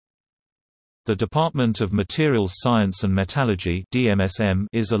The Department of Materials Science and Metallurgy (DMSM)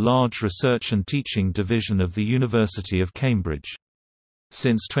 is a large research and teaching division of the University of Cambridge.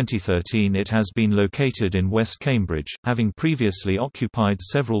 Since 2013 it has been located in West Cambridge, having previously occupied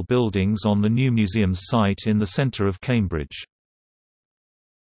several buildings on the new museum's site in the centre of Cambridge.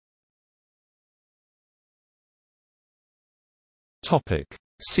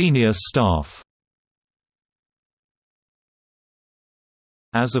 Senior staff.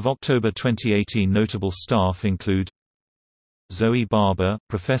 As of October 2018, notable staff include Zoe Barber,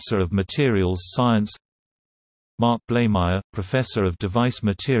 Professor of Materials Science; Mark Blameyer, Professor of Device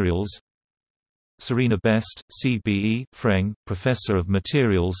Materials; Serena Best, CBE, Freng, Professor of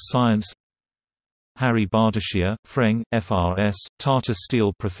Materials Science; Harry Bardashir, Freng, FRS, Tata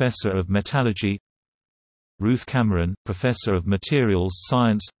Steel Professor of Metallurgy; Ruth Cameron, Professor of Materials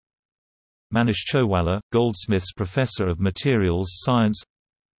Science; Manish Chowala, Goldsmiths Professor of Materials Science;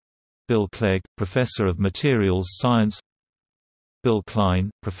 Bill Clegg, Professor of Materials Science; Bill Klein,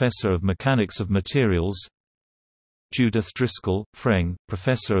 Professor of Mechanics of Materials; Judith Driscoll, Freng,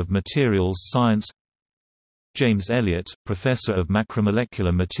 Professor of Materials Science; James Elliott, Professor of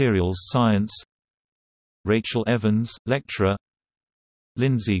Macromolecular Materials Science; Rachel Evans, Lecturer;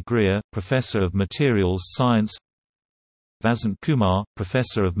 Lindsay Greer, Professor of Materials Science; Vasant Kumar,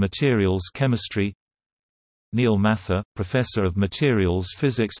 Professor of Materials Chemistry; Neil Mather, Professor of Materials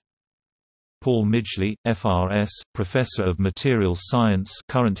Physics; Paul Midgley, FRS, Professor of Materials Science,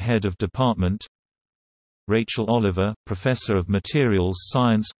 current Head of Department; Rachel Oliver, Professor of Materials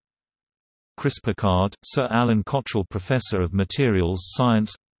Science; Chris Pickard, Sir Alan Cottrell Professor of Materials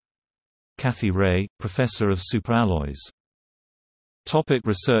Science; Kathy Ray, Professor of Superalloys. Topic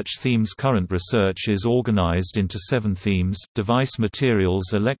research themes. Current research is organized into 7 themes: device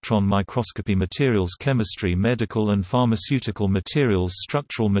materials, electron microscopy, materials chemistry, medical and pharmaceutical materials,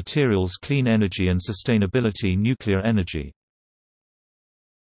 structural materials, clean energy and sustainability, nuclear energy.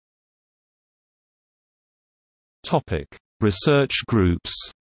 Topic: research groups.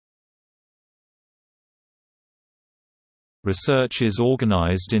 Research is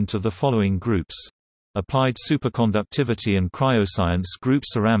organized into the following groups: Applied Superconductivity and Cryoscience Group,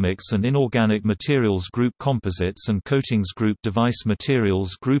 Ceramics and Inorganic Materials Group, Composites and Coatings Group, Device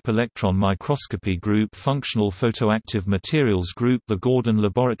Materials Group, Electron Microscopy Group, Functional Photoactive Materials Group, the Gordon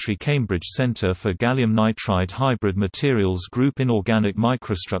Laboratory, Cambridge Centre for Gallium Nitride Hybrid Materials Group, Inorganic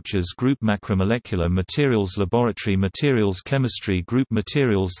Microstructures Group, Macromolecular Materials Laboratory, Materials Chemistry Group,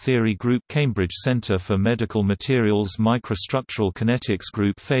 Materials Theory Group, Cambridge Centre for Medical Materials, Microstructural Kinetics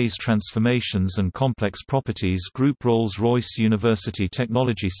Group, Phase Transformations and Complex Properties Group, Rolls-Royce University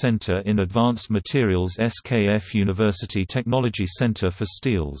Technology Center in Advanced Materials, SKF University Technology Center for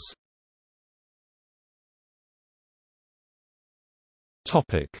Steels.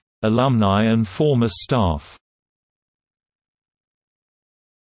 Alumni and former staff.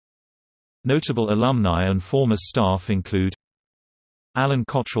 Notable alumni and former staff include Alan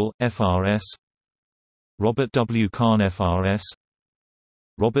Cottrell, FRS; Robert W. Kahn, FRS;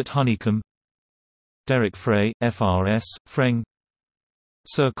 Robert Honeycomb; Derek Frey, FRS, Freng;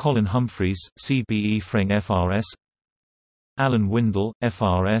 Sir Colin Humphreys, CBE, Freng, FRS; Alan Windle,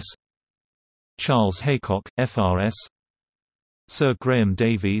 FRS; Charles Haycock, FRS; Sir Graham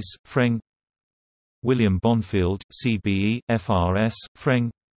Davies, Freng; William Bonfield, CBE, FRS, Freng;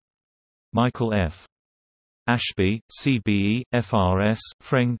 Michael F. Ashby, CBE, FRS,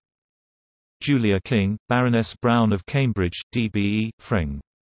 Freng; Julia King, Baroness Brown of Cambridge, DBE, Freng.